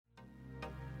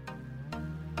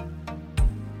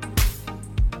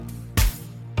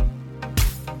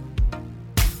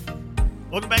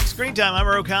Welcome back to Screen Time. I'm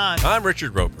Ro Khan. I'm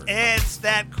Richard Roper. It's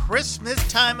that Christmas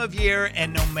time of year,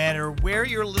 and no matter where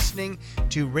you're listening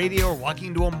to radio or walking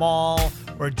into a mall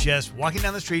or just walking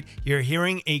down the street, you're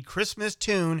hearing a Christmas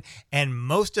tune, and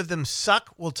most of them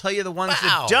suck. We'll tell you the ones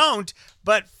that don't.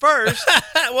 But first...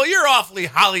 Well, you're awfully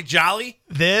holly jolly.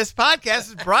 This podcast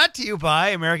is brought to you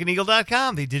by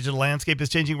AmericanEagle.com. The digital landscape is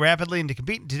changing rapidly, and to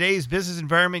compete in today's business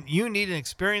environment, you need an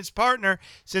experienced partner.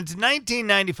 Since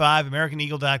 1995,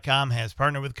 AmericanEagle.com has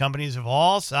partnered with companies of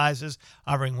all sizes,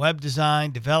 offering web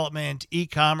design, development,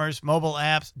 e-commerce, mobile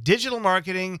apps, digital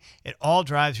marketing. It all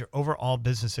drives your overall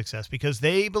business success because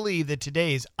they believe that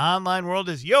today's online world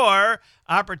is your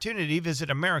opportunity. Visit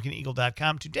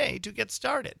AmericanEagle.com today to get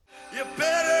started. You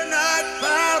better not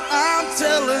pout, I'm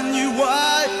telling you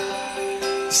why.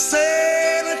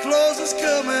 Santa Claus is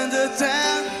coming to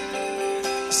town.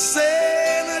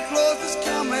 Santa Claus is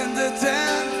coming to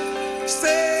town.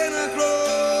 Santa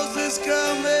Claus is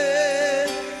coming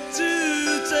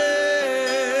to town.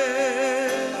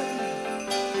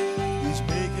 He's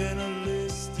making a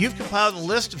list. You've compiled a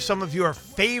list of some of your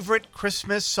favorite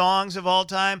Christmas songs of all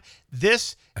time.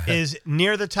 This is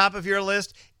near the top of your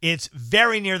list. It's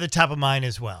very near the top of mine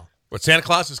as well. What, Santa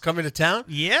Claus is coming to town?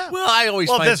 Yeah. Well, I always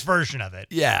find this version of it.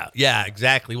 Yeah,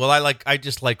 exactly. Well, I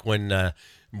just like when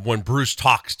Bruce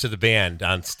talks to the band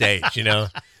on stage, you know.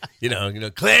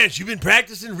 Clarence, you've been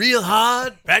practicing real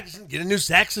hard, get a new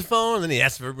saxophone, and then he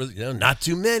asks for, not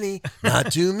too many.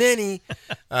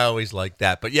 I always like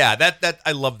that. But yeah, that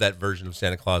I love that version of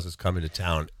Santa Claus is coming to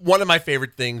town. One of my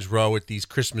favorite things, Ro, with these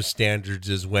Christmas standards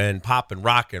is when pop and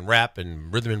rock and rap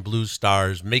and rhythm and blues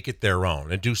stars make it their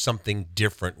own and do something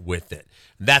different with it.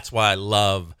 And that's why I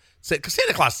love, because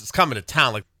Santa Claus is coming to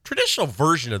town, like traditional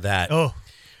version of that. Oh,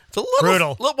 it's a little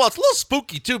brutal. Well, it's a little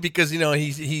spooky too because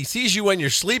he sees you when you're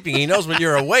sleeping. He knows when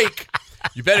you're awake.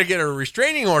 You better get a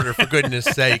restraining order for goodness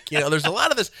sake. There's a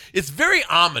lot of this. It's very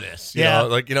ominous. You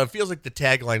know, it feels like the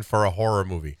tagline for a horror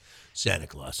movie. Santa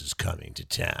Claus is coming to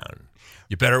town.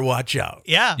 You better watch out.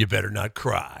 Yeah. You better not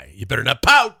cry. You better not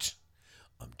pout.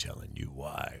 I'm telling you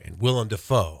why. And Willem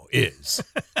Dafoe is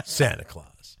Santa Claus.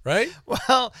 Right?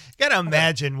 Well, you got to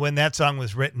imagine when that song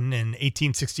was written in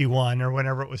 1861 or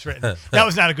whenever it was written. That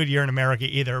was not a good year in America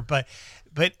either. But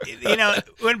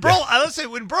when Burl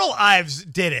Ives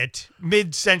did it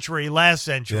mid-century, last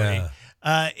century,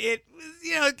 it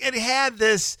had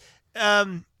this,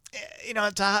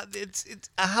 it's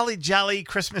a holly jolly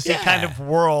Christmassy kind of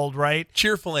world, right?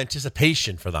 Cheerful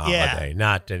anticipation for the holiday,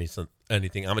 not anything.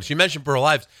 You mentioned Burl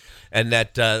Ives. And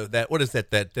that what is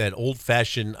that old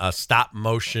fashioned stop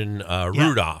motion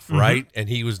Rudolph, right? And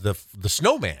he was the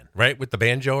snowman, right, with the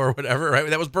banjo or whatever, right?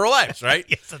 That was Burl Ives, right?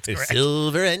 Yes, that's correct.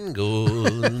 Silver and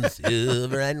gold,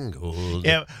 silver and gold.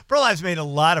 Yeah, Burl Ives made a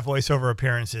lot of voiceover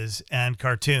appearances and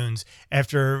cartoons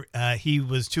after he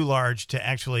was too large to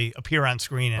actually appear on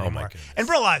screen anymore. Oh my goodness. And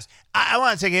Burl Ives, I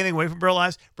want to take anything away from Burl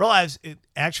Ives. Burl Ives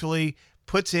actually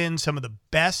puts in some of the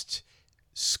best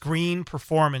screen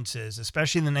performances,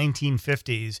 especially in the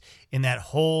 1950s, in that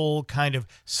whole kind of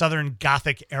Southern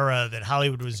Gothic era that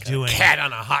Hollywood was doing. Cat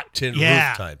on a hot tin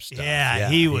roof type stuff. Yeah,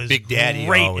 he was Big Daddy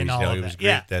great always, in all of he that. was great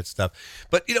at that stuff.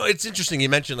 But, it's interesting. You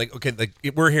mentioned,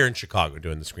 we're here in Chicago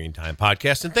doing the Screen Time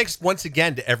podcast. And thanks once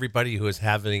again to everybody who is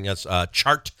having us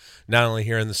chart, not only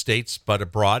here in the States, but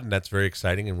abroad. And that's very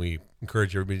exciting. And we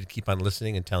encourage everybody to keep on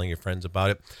listening and telling your friends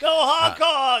about it. Go Hong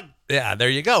Kong! Yeah, there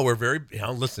you go. We're very,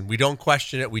 listen, we don't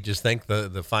question it. We just thank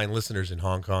the fine listeners in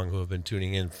Hong Kong who have been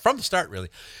tuning in from the start, really.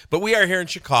 But we are here in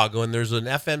Chicago, and there's an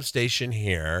FM station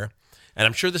here. And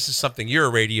I'm sure this is something, you're a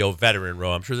radio veteran,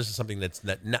 Ro. I'm sure this is something that's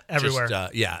not everywhere.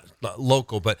 Just,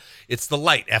 local, but it's the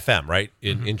Light FM, right,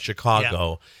 in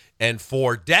Chicago. Yeah. And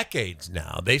for decades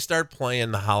now, they start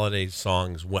playing the holiday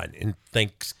songs when? In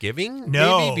Thanksgiving?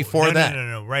 No. Maybe before that?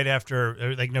 No. Right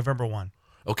after, November 1.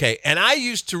 Okay, and it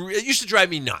used to drive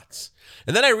me nuts.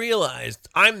 And then I realized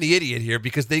I'm the idiot here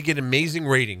because they get amazing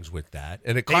ratings with that.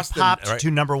 And it cost them... They popped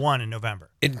to number 1 in November.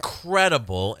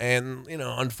 Incredible. And,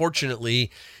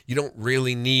 unfortunately, you don't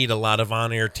really need a lot of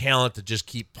on-air talent to just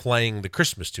keep playing the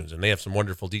Christmas tunes. And they have some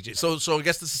wonderful DJs. So I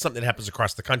guess this is something that happens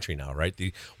across the country now, right?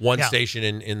 The one station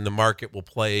in the market will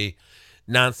play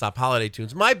nonstop holiday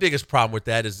tunes. My biggest problem with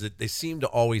that is that they seem to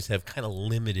always have kind of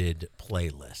limited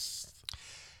playlists.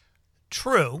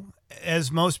 True,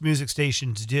 as most music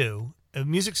stations do. A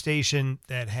music station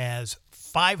that has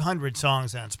 500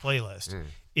 songs on its playlist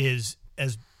is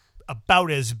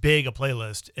about as big a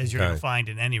playlist as you're going to find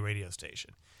in any radio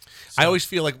station. So, I always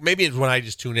feel like maybe it's when I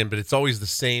just tune in, but it's always the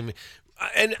same.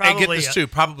 And I get this too,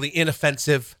 probably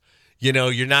inoffensive.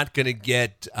 You're not going to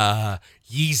get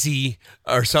Yeezy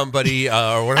or somebody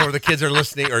or whatever the kids are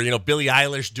listening, or Billie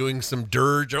Eilish doing some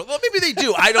dirge, or well, maybe they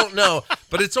do. I don't know,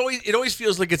 but it always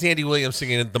feels like it's Andy Williams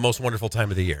singing "The Most Wonderful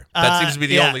Time of the Year." That seems to be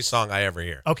the only song I ever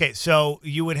hear. Okay, so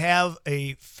you would have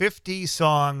a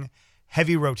 50-song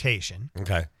heavy rotation.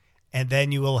 Okay. And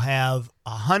then you will have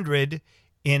 100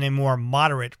 in a more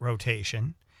moderate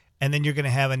rotation. And then you're going to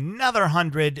have another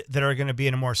 100 that are going to be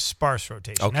in a more sparse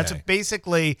rotation. Okay. That's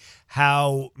basically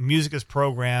how music is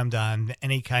programmed on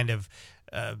any kind of,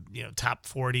 top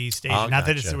 40 station. Oh, Not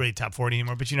that it's gotcha. really top 40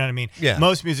 anymore, but you know what I mean? Yeah.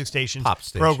 Most music stations Pop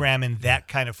station. program in that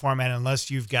kind of format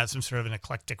unless you've got some sort of an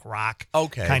eclectic rock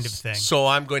kind of thing. So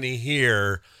I'm going to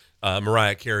hear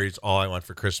Mariah Carey's "All I Want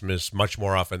for Christmas" much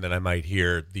more often than I might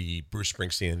hear the Bruce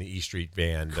Springsteen and the E Street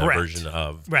Band version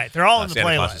of Right, they're all in the Santa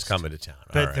playlist. Claus is Coming to Town.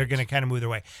 But All right. they're going to kind of move their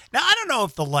way. Now, I don't know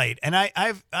if the light, and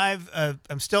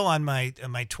I'm still on my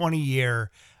 20-year.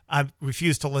 I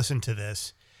refuse to listen to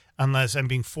this unless I'm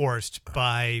being forced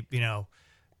by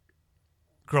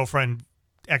girlfriend,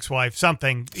 ex-wife,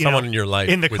 something. Someone in your life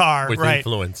in the car, with right?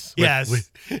 influence.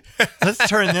 Yes. Let's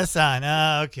turn this on.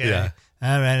 Okay. Yeah.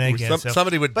 All right, I guess so.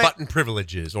 Somebody with But- button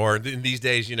privileges, or in these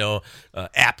days,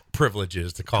 app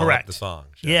privileges to call Correct. up the song.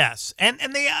 Yes, and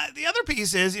the other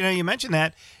piece is, you mentioned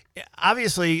that,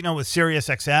 obviously, with Sirius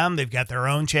XM, they've got their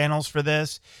own channels for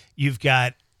this. You've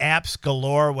got apps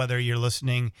galore, whether you're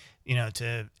listening,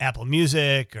 to Apple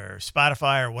Music or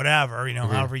Spotify or whatever,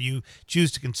 however you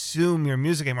choose to consume your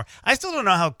music anymore. I still don't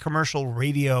know how commercial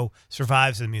radio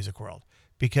survives in the music world,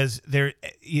 because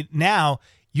now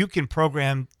you can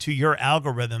program to your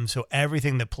algorithm so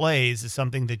everything that plays is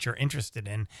something that you're interested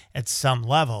in at some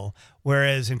level,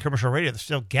 whereas in commercial radio, they're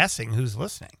still guessing who's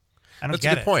listening. I don't That's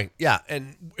get a good point. Yeah,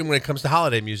 and when it comes to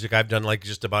holiday music, I've done like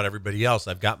just about everybody else.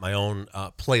 I've got my own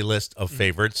playlist of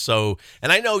favorites. So,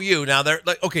 and I know you now. They're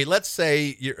like, okay, let's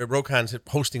say Rokon's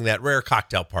hosting that rare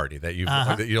cocktail party that you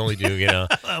only do,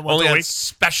 only a on week.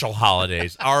 special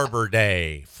holidays, Arbor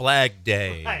Day, Flag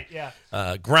Day, Right,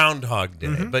 yeah. Groundhog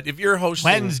Day. But if you're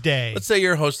hosting Wednesday. let's say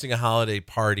you're hosting a holiday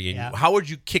party, and Yeah. how would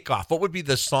you kick off? What would be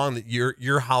the song that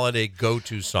your holiday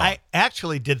go-to song? I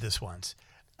actually did this once,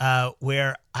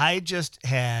 where I just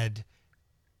had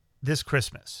This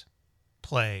Christmas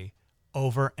play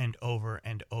over and over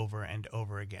and over and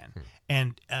over again.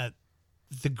 And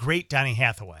the great Donny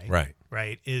Hathaway,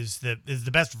 right, is the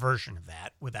best version of that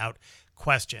without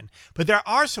question. But there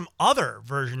are some other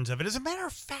versions of it. As a matter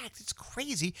of fact, it's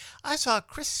crazy. I saw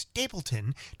Chris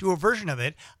Stapleton do a version of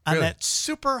it on Really? that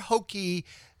super hokey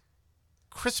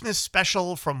Christmas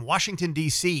special from Washington,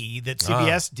 D.C. that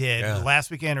CBS did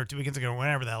last weekend or 2 weekends ago, or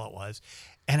whenever the hell it was.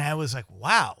 And I was like,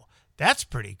 wow, that's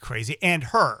pretty crazy. And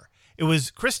her. It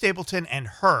was Chris Stapleton and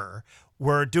her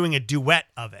were doing a duet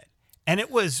of it. And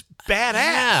it was badass.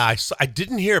 Yeah, I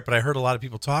didn't hear it, but I heard a lot of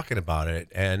people talking about it,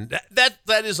 and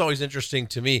that is always interesting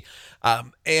to me.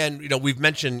 And we've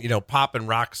mentioned pop and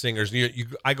rock singers.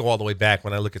 I go all the way back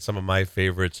when I look at some of my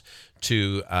favorites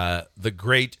to the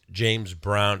great James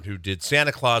Brown, who did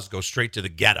 "Santa Claus Goes Straight to the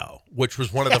Ghetto," which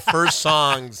was one of the first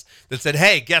songs that said,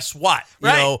 "Hey, guess what?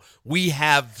 Right. We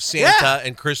have Santa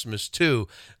and Christmas too."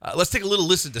 Let's take a little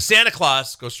listen to "Santa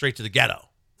Claus Goes Straight to the Ghetto."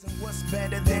 What's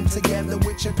better than together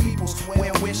with your people?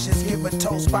 Swear wishes, give a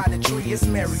toast by the tree. It's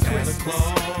Merry Christmas.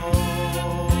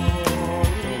 Don't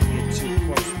get too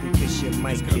close because you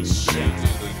might get shot.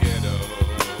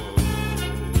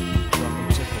 Welcome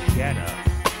to the ghetto.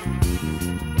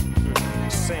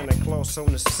 Santa Claus on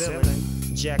the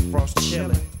ceiling, Jack Frost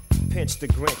chillin', Pinch the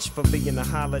Grinch for being a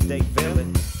holiday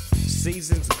villain.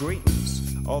 Season's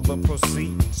greetings, all the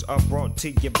proceeds are brought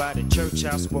to you by the church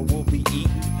house where we'll be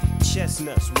eating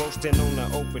chestnuts roasting on the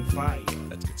open fire.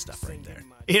 That's good stuff right there.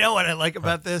 You know what I like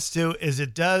about this, too, is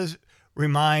it does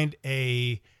remind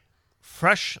a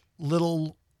fresh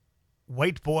little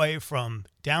white boy from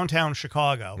downtown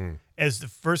Chicago, as the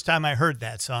first time I heard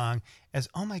that song, as,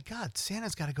 oh, my God,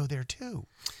 Santa's got to go there, too.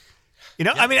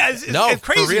 I mean, it's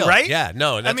crazy, for real. right? Yeah,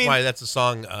 no, and that's why that's a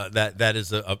song that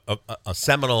is a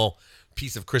seminal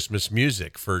piece of Christmas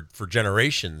music for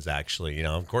generations, actually.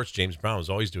 Of course, James Brown was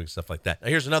always doing stuff like that. Now,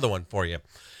 here's another one for you.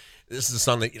 This is a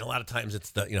song that, a lot of times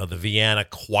it's the Vienna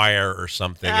Choir or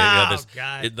something. Oh,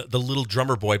 God. The little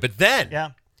drummer boy. But then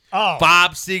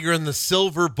Bob Seger and the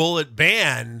Silver Bullet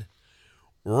Band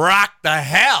rocked the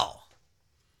hell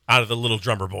out of the little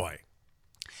drummer boy.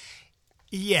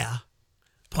 Yeah.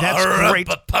 That's great.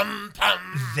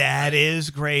 That is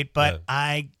great, but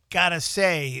I gotta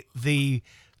say the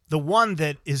one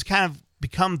that is kind of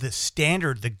become the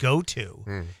standard, the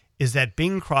go-to, is that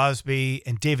Bing Crosby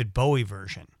and David Bowie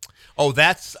version. Oh,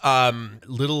 that's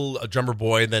Little Drummer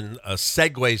Boy, and then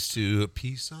segues to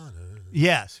Peace on Earth.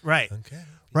 Yes, right. Okay.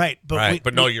 Right.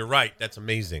 But no, you're right. That's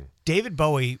amazing. David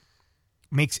Bowie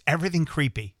makes everything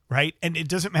creepy, right? And it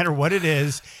doesn't matter what it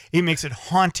is, he makes it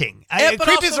haunting.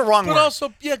 Creepy is the wrong word. But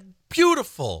also,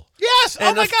 beautiful. Yes.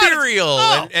 And oh my ethereal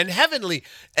God. and heavenly.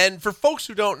 And for folks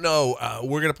who don't know,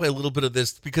 we're going to play a little bit of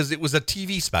this because it was a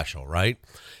TV special, right?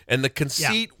 And the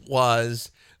conceit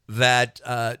was that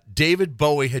David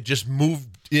Bowie had just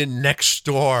moved in next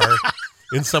door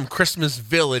in some Christmas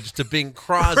village to Bing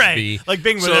Crosby. Right. Like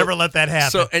Bing would never let that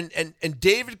happen. So and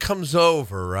David comes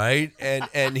over, right?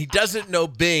 And he doesn't know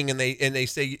Bing, and they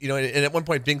say, you know, and at one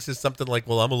point Bing says something like,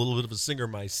 "Well, I'm a little bit of a singer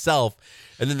myself,"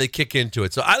 and then they kick into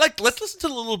it. So let's listen to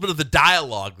a little bit of the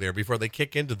dialogue there before they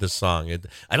kick into the song.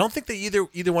 I don't think they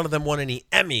either one of them won any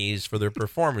Emmys for their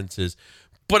performances,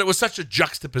 but it was such a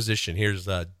juxtaposition. Here's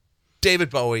David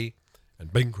Bowie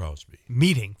and Bing Crosby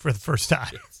meeting for the first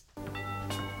time.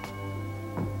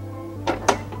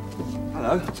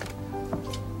 Hello.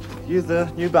 You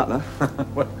the new butler?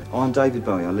 I'm David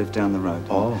Bowie. I live down the road.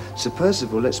 Oh. Sir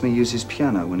Percival lets me use his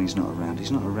piano when he's not around. He's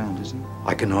not around, is he?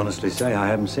 I can honestly say I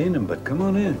haven't seen him, but come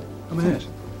on in. Come in.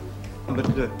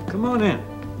 But come on in.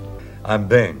 I'm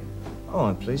Bing. Oh,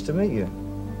 I'm pleased to meet you.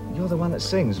 You're the one that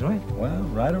sings, right? Well,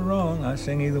 right or wrong, I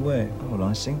sing either way. Oh, well,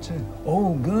 I sing too.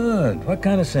 Oh, good. What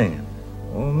kind of singing?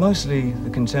 Well, mostly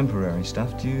the contemporary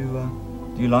stuff. Do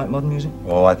you like modern music?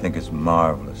 Oh, I think it's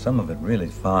marvelous. Some of it really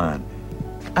fine.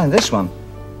 And this one.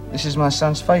 This is my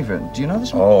son's favorite. Do you know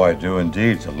this one? Oh, I do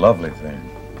indeed. It's a lovely thing.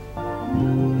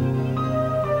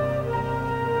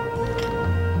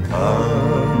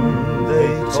 Come, they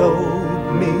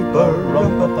told me,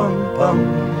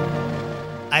 bum-ba-bum-bum.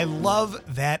 I love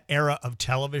that era of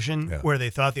television where they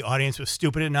thought the audience was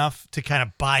stupid enough to kind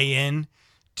of buy in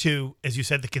to, as you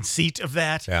said, the conceit of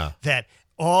that. Yeah. That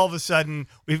all of a sudden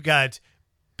we've got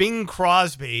Bing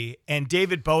Crosby and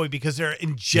David Bowie because they're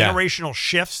in generational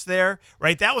shifts there,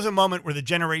 right? That was a moment where the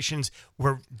generations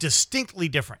were distinctly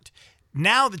different.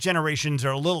 Now the generations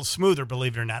are a little smoother,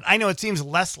 believe it or not. I know it seems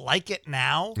less like it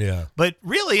now, but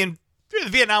really in the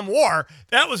Vietnam War,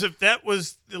 that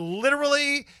was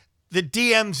literally the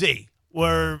DMZ,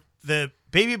 were the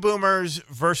baby boomers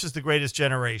versus the greatest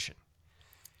generation.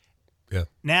 Yeah.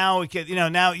 Now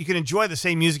now you can enjoy the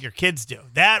same music your kids do.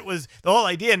 That was the whole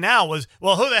idea. Now was,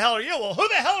 well, who the hell are you? Well, who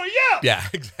the hell are you? Yeah,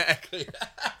 exactly.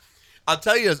 I'll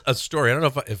tell you a story. I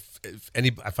don't know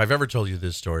if I've ever told you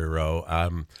this story,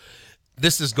 Ro.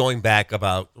 This is going back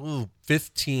about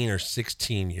 15 or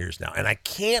 16 years now, and I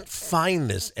can't find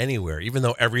this anywhere, even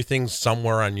though everything's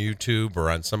somewhere on YouTube or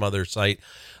on some other site.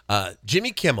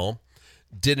 Jimmy Kimmel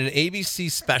did an ABC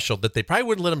special that they probably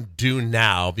wouldn't let him do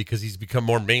now because he's become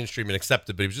more mainstream and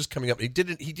accepted, but he was just coming up. He did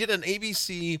an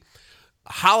ABC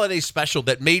holiday special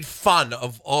that made fun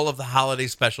of all of the holiday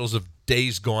specials of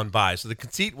days gone by. So the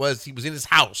conceit was he was in his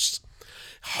house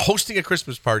hosting a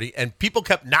Christmas party, and people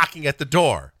kept knocking at the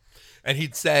door. And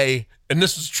he'd say, and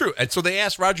this is true. And so they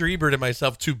asked Roger Ebert and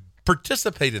myself to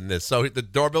participate in this. So the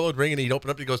doorbell would ring, and he'd open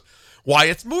up, and he goes, "Why,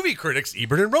 it's movie critics,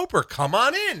 Ebert and Roper. Come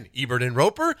on in. Ebert and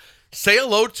Roper, say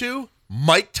hello to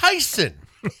Mike Tyson,"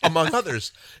 among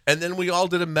others. And then we all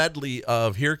did a medley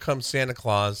of Here Comes Santa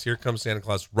Claus,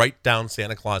 right down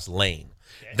Santa Claus Lane.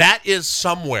 Okay. That is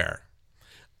somewhere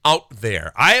out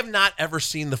there. I have not ever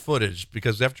seen the footage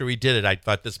because after we did it, I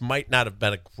thought this might not have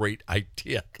been a great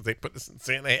idea because they put this in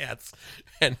Santa hats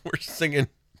and we're singing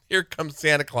Here Comes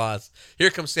Santa Claus,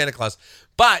 Here Comes Santa Claus.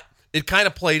 But it kind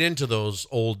of played into those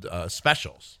old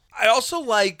specials. I also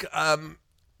like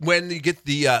when you get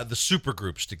the super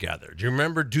groups together. Do you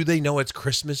remember Do They Know It's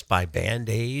Christmas by Band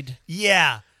Aid?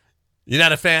 Yeah. You're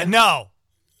not a fan? No.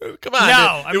 Come on.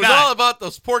 No, it was not. all about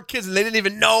those poor kids and they didn't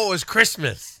even know it was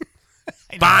Christmas.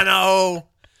 Bono.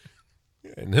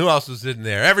 And who else was in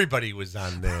there? Everybody was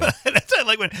on there. That's what I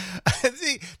like when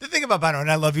see the thing about Bono, and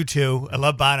I love you too. I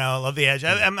love Bono. I love The Edge.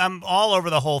 I'm all over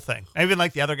the whole thing. I even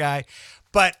like the other guy,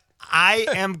 but I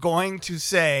am going to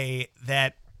say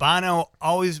that Bono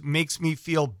always makes me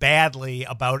feel badly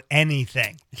about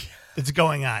anything that's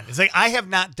going on. It's like I have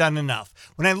not done enough.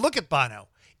 When I look at Bono,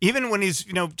 even when he's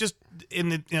just in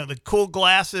the the cool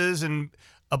glasses and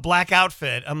a black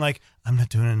outfit, I'm like, I'm not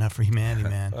doing enough for humanity,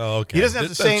 man. Oh, okay. He doesn't have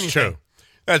to say anything. True.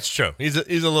 That's true. He's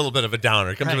a little bit of a downer.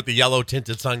 He comes with the yellow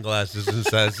tinted sunglasses and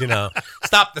says,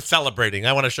 stop the celebrating.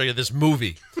 I want to show you this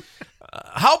movie.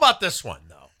 How about this one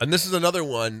though? And this is another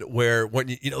one where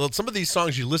when some of these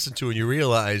songs you listen to and you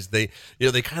realize they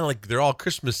kind of like they're all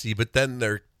Christmassy, but then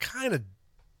they're kind of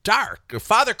dark.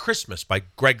 Father Christmas by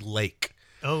Greg Lake.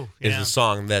 Oh, is yeah. the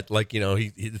song that, like,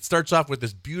 it starts off with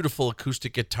this beautiful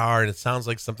acoustic guitar, and it sounds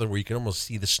like something where you can almost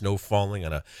see the snow falling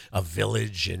on a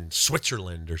village in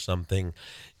Switzerland or something.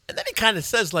 And then he kind of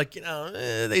says, like,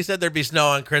 they said there'd be snow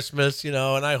on Christmas, and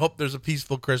I hope there's a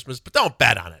peaceful Christmas, but don't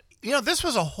bet on it. This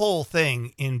was a whole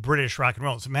thing in British rock and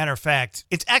roll. As a matter of fact,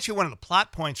 it's actually one of the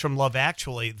plot points from Love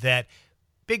Actually that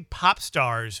big pop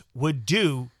stars would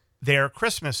do their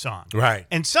Christmas song. Right.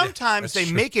 And sometimes that's they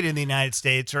true. make it in the United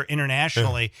States or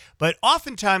internationally, but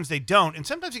oftentimes they don't. And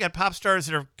sometimes you got pop stars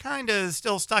that are kind of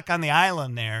still stuck on the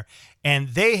island there, and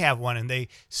they have one, and they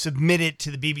submit it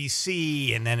to the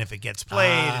BBC, and then if it gets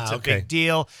played, it's a big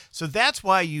deal. So that's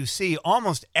why you see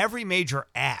almost every major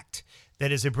act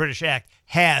that is a British act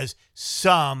has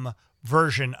some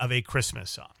version of a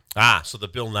Christmas song. So the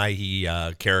Bill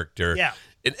Nighy character. Yeah.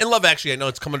 And Love Actually, I know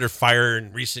it's come under fire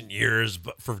in recent years,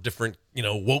 but for different,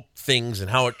 woke things and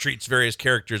how it treats various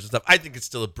characters and stuff. I think it's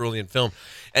still a brilliant film.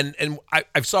 And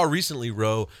I saw recently,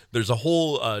 Ro, there's a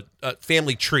whole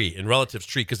family tree and relatives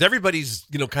tree because everybody's,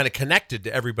 kind of connected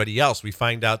to everybody else. We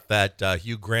find out that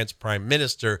Hugh Grant's prime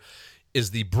minister is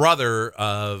the brother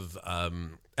of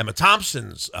Emma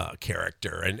Thompson's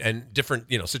character and different,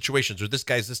 situations, or this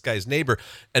guy's neighbor.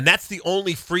 And that's the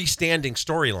only freestanding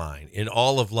storyline in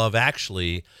all of Love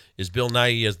Actually is Bill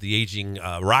Nighy as the aging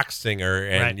rock singer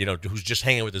and, Right. Who's just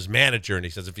hanging with his manager. And he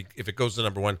says if it goes to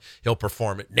number one, he'll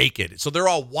perform it naked. So they're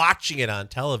all watching it on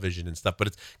television and stuff, but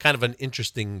it's kind of an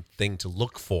interesting thing to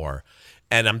look for.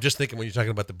 And I'm just thinking when you're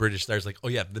talking about the British stars, like, oh,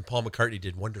 yeah, then Paul McCartney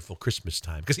did Wonderful Christmas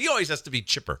Time because he always has to be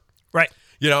chipper. Right.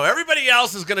 Everybody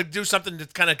else is going to do something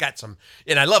that's kind of got some,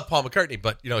 and I love Paul McCartney,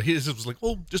 but, his was like,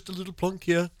 oh, just a little plunk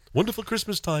here. Wonderful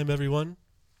Christmas Time, everyone.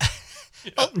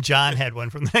 Elton John had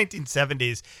one from the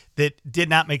 1970s that did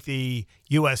not make the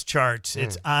U.S. charts.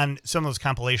 It's on some of those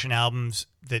compilation albums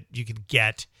that you could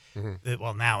get.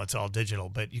 Well, now it's all digital,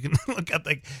 but you can look up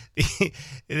like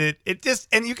it just,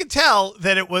 and you could tell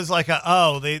that it was like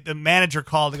the manager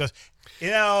called and goes,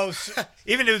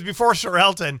 even if it was before Sir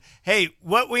Elton, hey,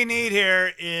 what we need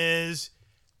here is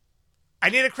I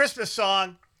need a Christmas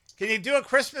song. Can you do a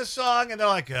Christmas song? And they're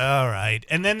like, all right.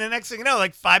 And then the next thing you know,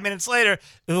 like 5 minutes later,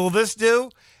 will this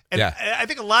do? And Yeah. I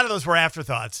think a lot of those were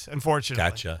afterthoughts,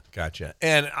 unfortunately. Gotcha.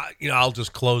 And, I'll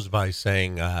just close by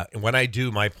saying when I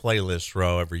do my playlist,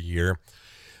 Ro, every year,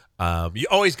 you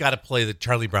always got to play the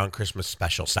Charlie Brown Christmas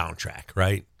Special soundtrack,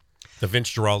 right? The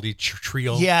Vince Guaraldi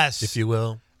trio, Yes. if you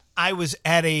will. I was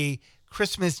at a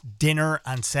Christmas dinner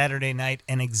on Saturday night,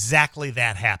 and exactly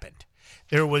that happened.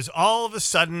 There was all of a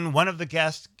sudden one of the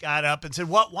guests got up and said,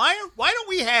 "What? Why don't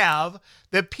we have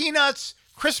the Peanuts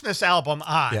Christmas album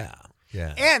on?"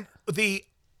 Yeah. And the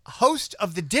host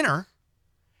of the dinner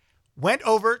went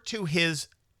over to his,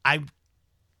 I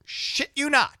shit you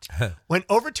not, went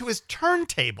over to his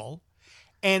turntable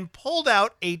and pulled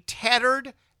out a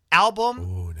tattered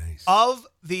album of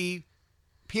the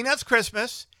Peanuts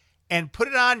Christmas and put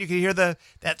it on. You could hear that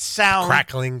sound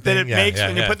Crackling that thing. it makes Yeah,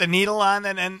 when yeah. you put the needle on,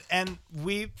 and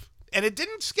it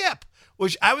didn't skip,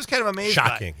 which I was kind of amazed by.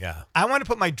 Shocking, yeah. I wanted to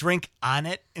put my drink on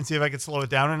it and see if I could slow it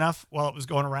down enough while it was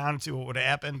going around and see what would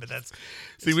happen. But that's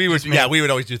We would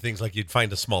always do things like you'd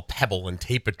find a small pebble and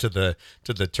tape it to the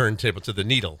turntable, to the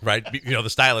needle, right? The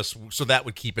stylus, so that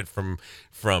would keep it from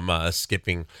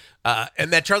skipping.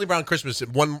 And that Charlie Brown Christmas,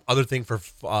 one other thing for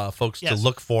folks to Yes.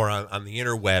 look for on the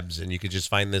interwebs, and you could just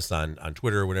find this on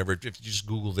Twitter or whatever, if you just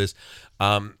Google this,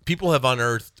 people have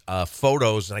unearthed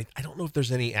photos, and I don't know if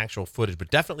there's any actual footage, but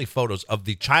definitely photos of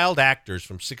the child actors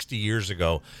from 60 years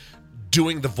ago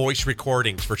doing the voice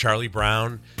recordings for Charlie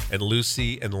Brown and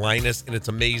Lucy and Linus, and it's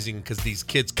amazing because these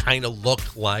kids kind of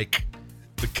look like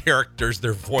the characters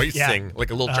they're voicing,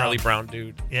 like a little Charlie Brown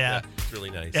dude. Yeah. It's really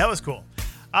nice. That was cool.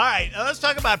 All right, now let's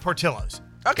talk about Portillo's.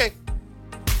 Okay.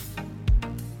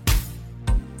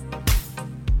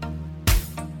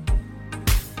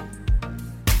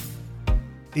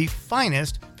 The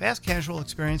finest fast casual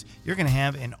experience you're going to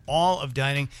have in all of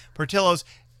dining. Portillo's,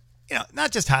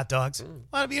 not just hot dogs. A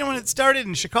lot of, when it started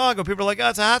in Chicago, people are like, "Oh,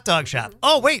 it's a hot dog shop."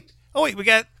 Oh wait, we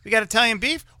got Italian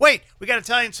beef. Wait, we got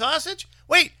Italian sausage.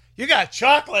 Wait, you got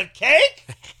chocolate cake.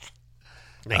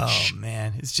 Oh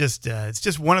man, it's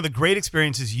just one of the great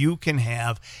experiences you can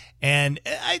have. And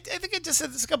I think I just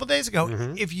said this a couple days ago.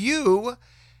 Mm-hmm. If you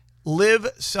live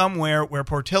somewhere where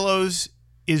Portillo's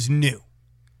is new,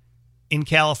 in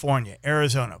California,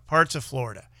 Arizona, parts of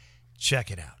Florida, check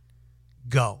it out.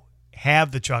 Go.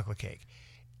 Have the chocolate cake.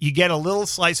 You get a little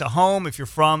slice of home if you're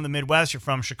from the Midwest, you're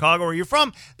from Chicago, or you're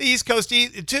from the East Coast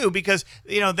too, because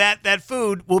that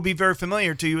food will be very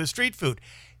familiar to you as street food.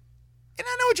 And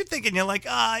I know what you're thinking. You're like,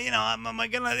 am I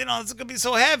gonna, it's gonna be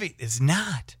so heavy. It's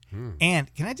not.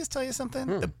 And can I just tell you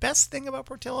something? The best thing about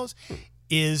Portillo's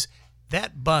is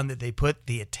that bun that they put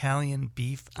the Italian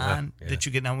beef on that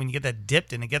you get now when you get that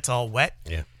dipped and it gets all wet.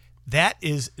 Yeah. That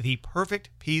is the perfect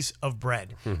piece of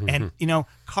bread. And,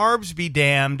 carbs be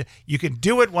damned. You can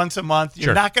do it once a month. You're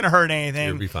Sure. not going to hurt anything.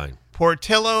 You'll be fine.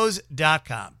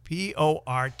 Portillos.com.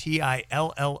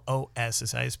 Portillos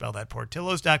is how you spell that.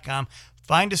 Portillos.com.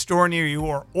 Find a store near you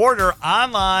or order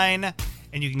online,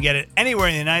 and you can get it anywhere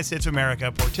in the United States of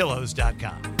America.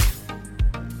 Portillos.com.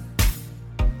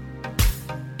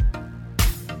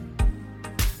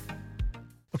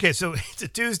 Okay, so it's a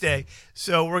Tuesday,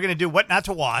 so we're going to do what not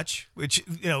to watch, which,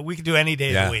 we can do any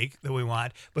day of the week that we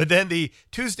want. But then the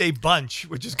Tuesday bunch,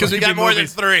 which is Because we got more than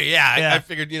 3. Yeah. I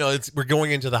figured, we're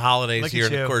going into the holidays Look here. at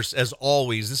And, you. of course, as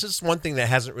always, this is one thing that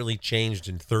hasn't really changed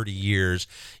in 30 years,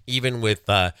 even with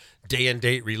day and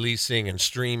date releasing and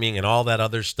streaming and all that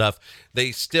other stuff.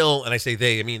 They still, and I say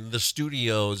they, I mean the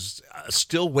studios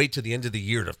still wait to the end of the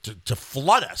year to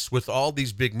flood us with all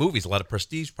these big movies, a lot of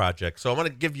prestige projects. So I'm going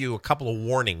to give you a couple of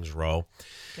warnings, Ro.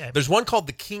 Okay. There's one called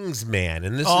The Kingsman,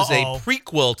 and this is a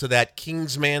prequel to that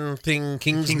Kingsman thing,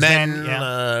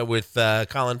 Kingsmen, with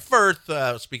Colin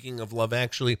Firth. Speaking of Love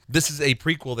Actually, this is a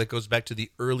prequel that goes back to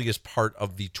the earliest part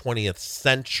of the 20th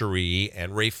century,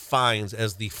 and Ralph Fiennes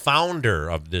as the founder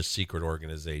of this secret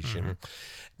organization.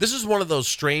 This is one of those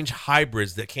strange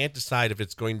hybrids that can't decide if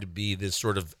it's going to be this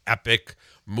sort of epic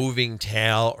moving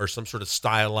tale or some sort of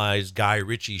stylized Guy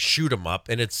Ritchie shoot 'em up,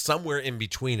 and it's somewhere in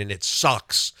between, and it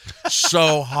sucks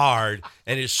so hard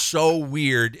and is so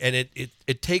weird, and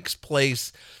it takes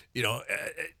place,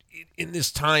 in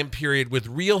this time period with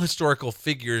real historical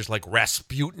figures like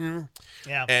Rasputin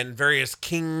and various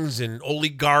kings and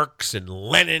oligarchs and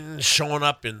Lenin showing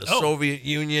up in the Soviet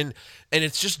Union, and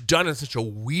it's just done in such a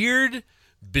weird,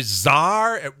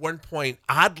 bizarre, at one point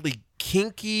oddly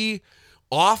kinky,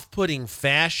 off-putting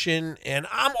fashion. And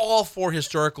I'm all for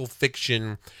historical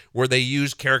fiction where they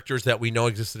use characters that we know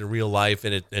existed in real life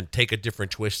and take a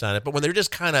different twist on it. But when they're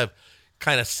just kind of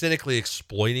cynically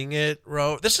exploiting it,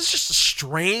 this is just a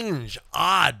strange,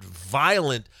 odd,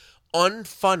 violent,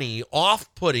 unfunny,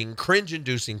 off-putting,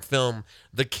 cringe-inducing film.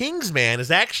 The Kingsman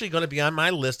is actually going to be on my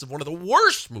list of one of the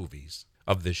worst movies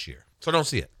of this year. So don't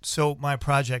see it. So my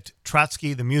project,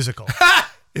 Trotsky the Musical,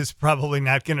 is probably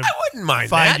not going to wouldn't mind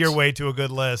find that. your way to a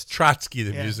good list. Trotsky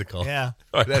the musical. Yeah.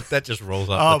 Oh, that just rolls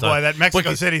off Oh, the tongue. boy, that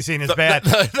Mexico City scene is bad.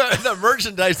 The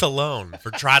merchandise alone for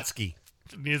Trotsky.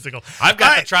 Musical. I've got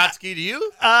All the right. Trotsky. Do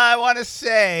you? I want to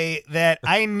say that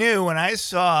I knew when I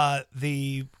saw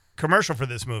the commercial for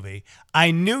this movie,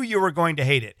 I knew you were going to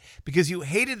hate it because you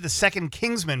hated the second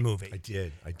Kingsman movie. I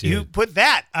did. You put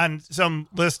that on some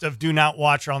list of do not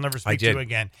watch or I'll never speak to you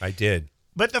again. I did.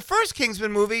 But the first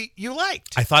Kingsman movie you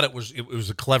liked. I thought it was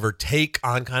a clever take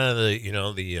on kind of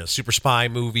the super spy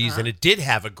movies, and it did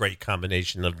have a great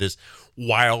combination of this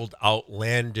wild,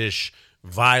 outlandish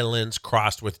violence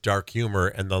crossed with dark humor,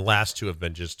 and the last two have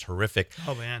been just terrific.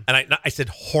 Oh, man. And I said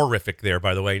horrific there,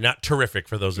 by the way, not terrific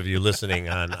for those of you listening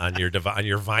on your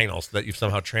vinyl, so that you've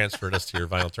somehow transferred us to your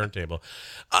vinyl turntable.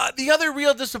 The other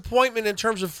real disappointment in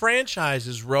terms of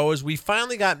franchises, Ro, is we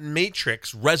finally got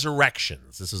Matrix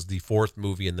Resurrections. This is the fourth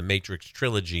movie in the Matrix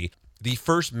trilogy. The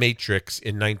first Matrix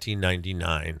in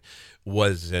 1999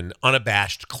 was an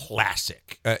unabashed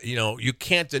classic. You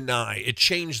can't deny it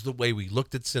changed the way we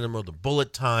looked at cinema, the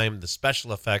bullet time, the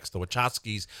special effects. The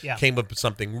Wachowskis came up with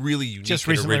something really unique. Just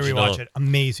and recently original. rewatched it.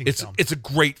 Amazing film. It's a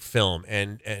great film,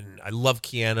 and I love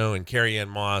Keanu and Carrie-Anne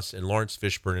Moss and Lawrence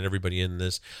Fishburne and everybody in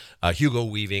this. Hugo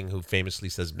Weaving, who famously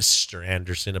says Mr.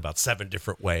 Anderson about 7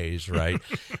 different ways, right?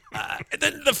 And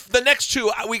then the next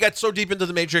two, we got so deep into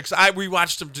the Matrix, I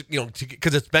rewatched them,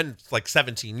 because it's been like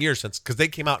 17 years because they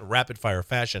came out in rapid fire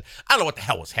fashion. I don't know what the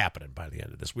hell was happening by the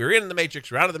end of this. We were in the Matrix,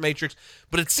 we were out of the Matrix,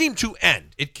 but it seemed to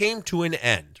end. It came to an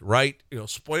end, right?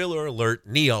 Spoiler alert,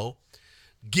 Neo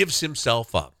gives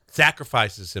himself up,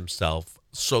 sacrifices himself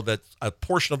so that a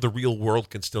portion of the real world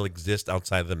can still exist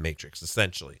outside of the Matrix,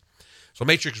 essentially. So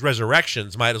Matrix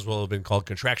Resurrections might as well have been called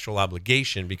Contractual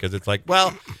Obligation, because it's like,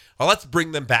 well, let's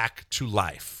bring them back to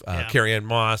life. Carrie-Anne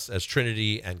Moss as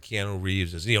Trinity and Keanu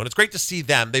Reeves as Neo. And it's great to see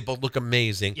them. They both look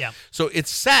amazing. Yeah. So it's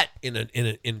set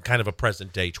in kind of a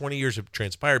present day. 20 years have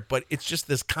transpired, but it's just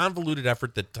this convoluted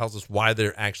effort that tells us why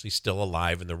they're actually still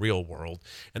alive in the real world.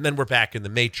 And then we're back in the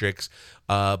Matrix.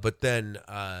 But then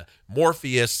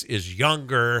Morpheus is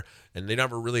younger, and they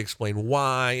never really explain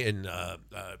why. And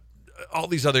all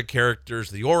these other characters,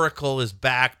 the Oracle is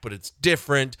back, but it's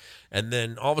different. And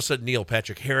then all of a sudden, Neil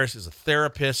Patrick Harris is a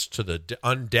therapist to the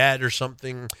undead or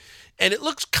something. And it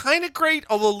looks kind of great,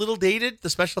 although a little dated. The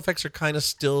special effects are kind of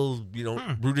still,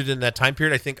 rooted in that time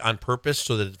period, I think, on purpose,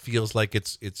 so that it feels like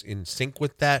it's in sync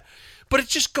with that. But it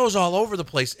just goes all over the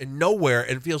place and nowhere,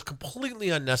 and feels completely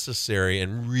unnecessary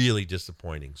and really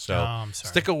disappointing. So I'm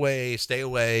sorry. stay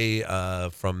away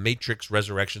from Matrix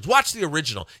Resurrections. Watch the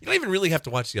original. You don't even really have to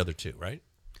watch the other two, right?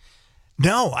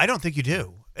 No, I don't think you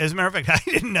do. As a matter of fact,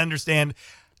 I didn't understand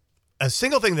a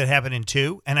single thing that happened in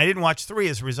 2, and I didn't watch 3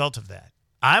 as a result of that.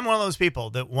 I'm one of those people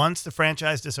that once the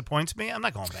franchise disappoints me, I'm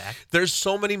not going back. There's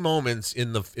so many moments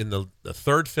in the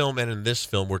third film and in this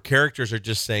film where characters are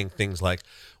just saying things like,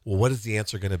 well, what is the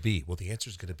answer going to be? Well, the answer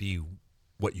is going to be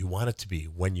what you want it to be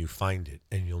when you find it,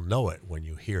 and you'll know it when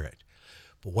you hear it.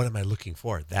 But what am I looking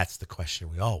for? That's the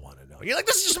question we all want to know. You're like,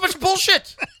 this is just a bunch of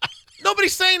bullshit.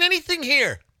 Nobody's saying anything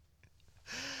here.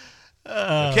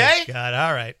 Okay? God,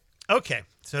 all right. Okay,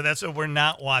 so that's what we're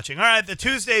not watching. All right, the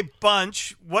Tuesday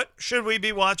bunch. What should we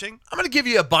be watching? I'm going to give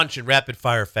you a bunch in rapid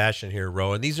fire fashion here,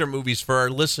 Ro. And these are movies for our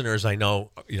listeners, I know,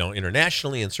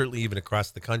 internationally and certainly even across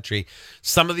the country.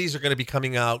 Some of these are going to be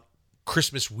coming out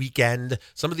Christmas weekend.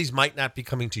 Some of these might not be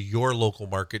coming to your local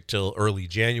market till early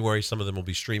January. Some of them will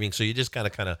be streaming. So you just got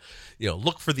to kind of,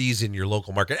 look for these in your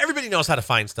local market. Everybody knows how to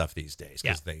find stuff these days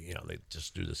because they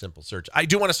just do the simple search. I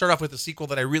do want to start off with a sequel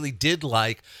that I really did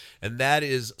like, and that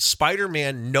is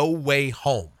Spider-Man No Way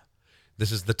Home.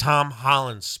 This is the Tom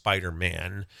Holland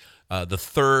Spider-Man. The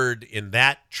third in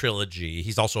that trilogy.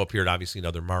 He's also appeared, obviously, in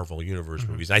other Marvel Universe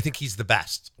movies. I think he's the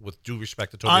best, with due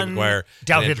respect to Tobey Maguire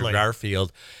and Andrew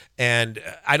Garfield. And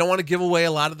I don't want to give away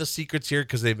a lot of the secrets here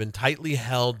because they've been tightly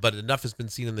held, but enough has been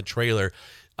seen in the trailer.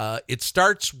 It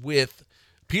starts with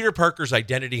Peter Parker's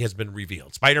identity has been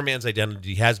revealed. Spider-Man's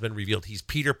identity has been revealed. He's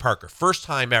Peter Parker. First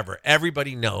time ever.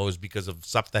 Everybody knows because of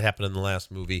stuff that happened in the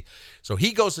last movie. So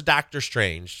he goes to Doctor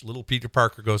Strange. Little Peter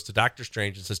Parker goes to Doctor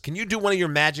Strange and says, can you do one of your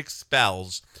magic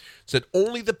spells so that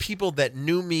only the people that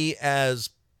knew me as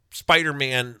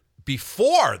Spider-Man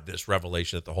before this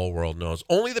revelation that the whole world knows,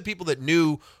 only the people that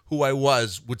knew who I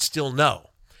was would still know.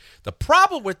 The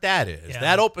problem with that is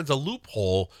that opens a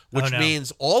loophole, which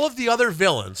means all of the other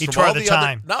villains. He tore the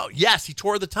time. He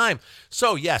tore the time.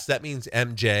 So, yes, that means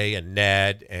MJ and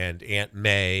Ned and Aunt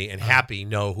May and Happy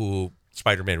know who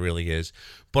Spider-Man really is.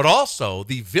 But also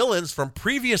the villains from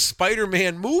previous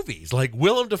Spider-Man movies, like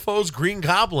Willem Dafoe's Green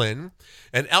Goblin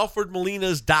and Alfred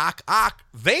Molina's Doc Ock,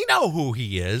 they know who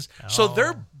he is. So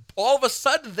they're all of a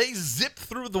sudden they zip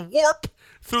through the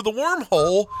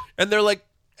wormhole, and they're like,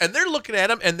 and they're looking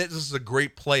at him, and this is a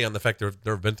great play on the fact there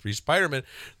have been 3 Spider-Men.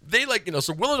 They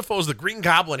so Willem Dafoe's the Green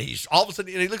Goblin. He's all of a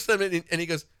sudden, and he looks at him and he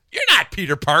goes, "You're not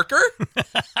Peter Parker,"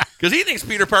 because he thinks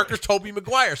Peter Parker's Tobey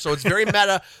Maguire. So it's very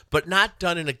meta, but not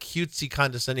done in a cutesy,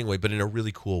 condescending way, but in a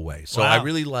really cool way. So I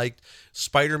really liked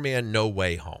Spider-Man No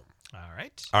Way Home.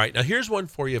 All right. Now here's one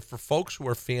for you for folks who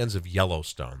are fans of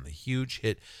Yellowstone, the huge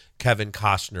hit Kevin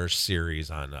Costner series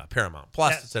on Paramount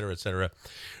Plus, et cetera, et cetera.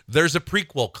 There's a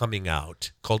prequel coming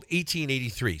out called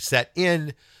 1883, set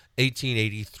in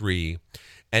 1883,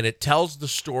 and it tells the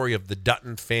story of the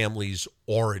Dutton family's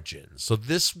origins. So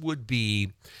this would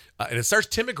be, and it stars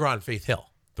Tim McGraw and Faith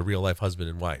Hill, the real-life husband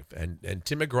and wife. And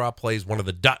Tim McGraw plays one of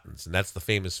the Duttons, and that's the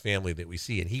famous family that we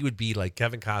see. And he would be like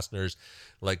Kevin Costner's,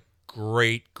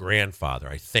 great-grandfather,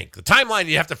 I think. The timeline,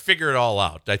 you have to figure it all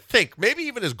out. I think maybe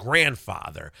even his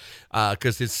grandfather,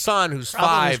 because his son, who's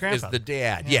Probably 5, is the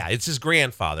dad. Yeah, it's his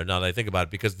grandfather, now that I think about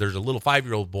it, because there's a little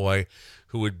 5-year-old boy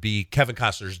who would be Kevin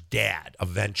Costner's dad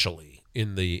eventually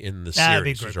in the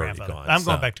series. Be who's already grandfather. gone. I'm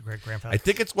going back to great-grandfather. I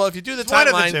think it's, if you do the one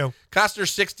of the timeline, two.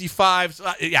 Costner's 65,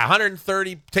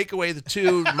 130, take away the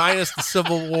 2, minus the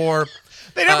Civil War.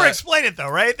 They never explain it, though,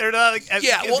 right? They're not. You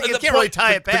can't really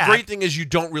tie it back. The great thing is you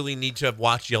don't really need to have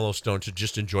watched Yellowstone to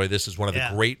just enjoy this as one of the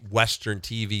great Western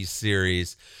TV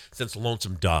series since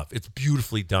Lonesome Dove. It's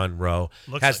beautifully done, Ro.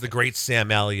 Has the great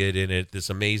Sam Elliott in it, this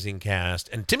amazing cast.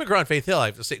 And Tim McGraw and Faith Hill, I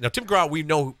have to say. Now, Tim McGraw, we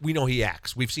know he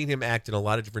acts. We've seen him act in a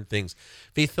lot of different things.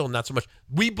 Faith Hill, not so much.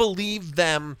 We believe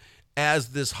them as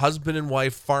this husband and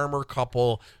wife farmer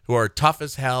couple who are tough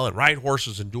as hell and ride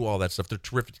horses and do all that stuff. They're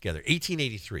terrific together.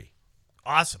 1883.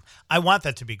 Awesome. I want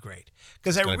that to be great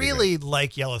because I really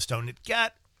like Yellowstone. It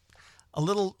got a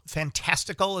little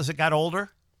fantastical as it got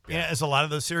older, as a lot of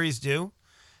those series do.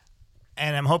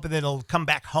 And I'm hoping that it'll come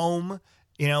back home,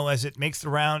 as it makes the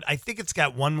round. I think it's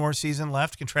got one more season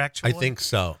left contractually. I think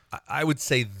so. I would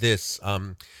say this.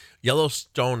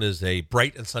 Yellowstone is a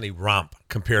bright and sunny romp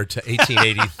compared to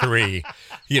 1883.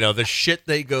 The shit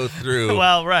they go through.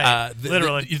 Well, right.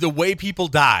 Literally. The way people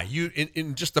die.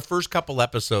 In just the first couple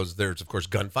episodes, there's, of course,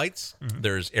 gunfights. Mm-hmm.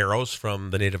 There's arrows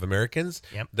from the Native Americans.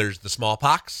 Yep. There's the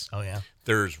smallpox. Oh, yeah.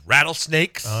 There's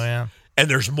rattlesnakes. Oh, yeah. And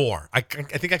there's more. I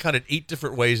think I counted 8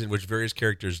 different ways in which various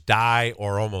characters die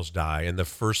or almost die in the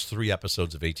first 3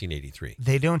 episodes of 1883.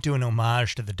 They don't do an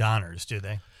homage to the Donners, do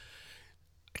they?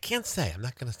 I can't say. I'm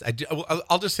not going to.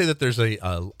 I'll just say that there's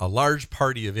a large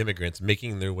party of immigrants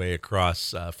making their way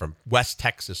across from West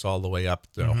Texas all the way up,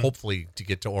 hopefully to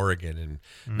get to Oregon. And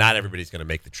not everybody's going to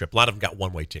make the trip. A lot of them got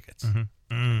one-way tickets.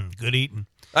 Good eating.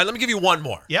 All right, let me give you one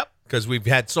more. Yep. Because we've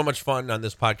had so much fun on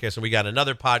this podcast, and we got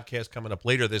another podcast coming up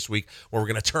later this week where we're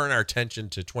going to turn our attention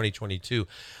to 2022.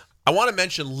 I want to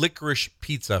mention Licorice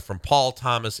Pizza from Paul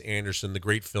Thomas Anderson, the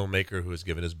great filmmaker who has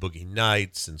given us Boogie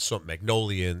Nights and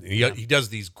Magnolia. And he does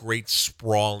these great,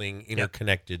 sprawling,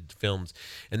 interconnected films.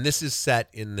 And this is set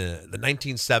in the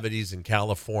 1970s in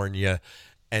California,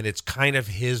 and it's kind of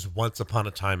his Once Upon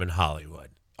a Time in Hollywood.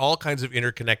 All kinds of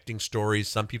interconnecting stories.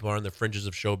 Some people are on the fringes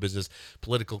of show business,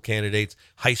 political candidates,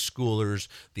 high schoolers,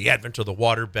 the advent of the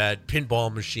waterbed,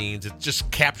 pinball machines. It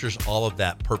just captures all of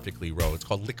that perfectly, Ro. It's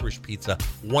called Licorice Pizza,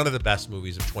 one of the best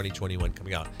movies of 2021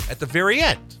 coming out at the very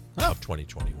end of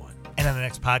 2021. And on the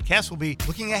next podcast, we'll be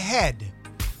looking ahead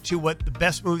to what the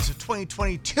best movies of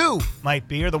 2022 might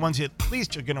be, or the ones you at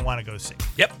least you're going to want to go see.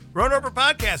 Yep. Roanover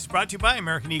Podcast is brought to you by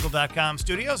AmericanEagle.com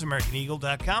Studios.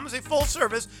 AmericanEagle.com is a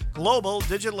full-service global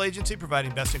digital agency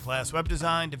providing best-in-class web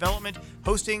design, development,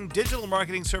 hosting, digital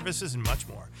marketing services, and much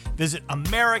more. Visit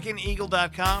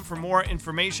AmericanEagle.com for more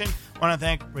information. I want to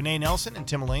thank Renee Nelson and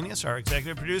Tim Elanius, our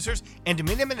executive producers, and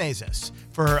Demita Menezes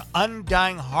for her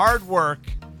undying hard work.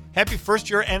 Happy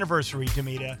first-year anniversary,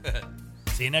 Demita.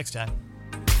 See you next time.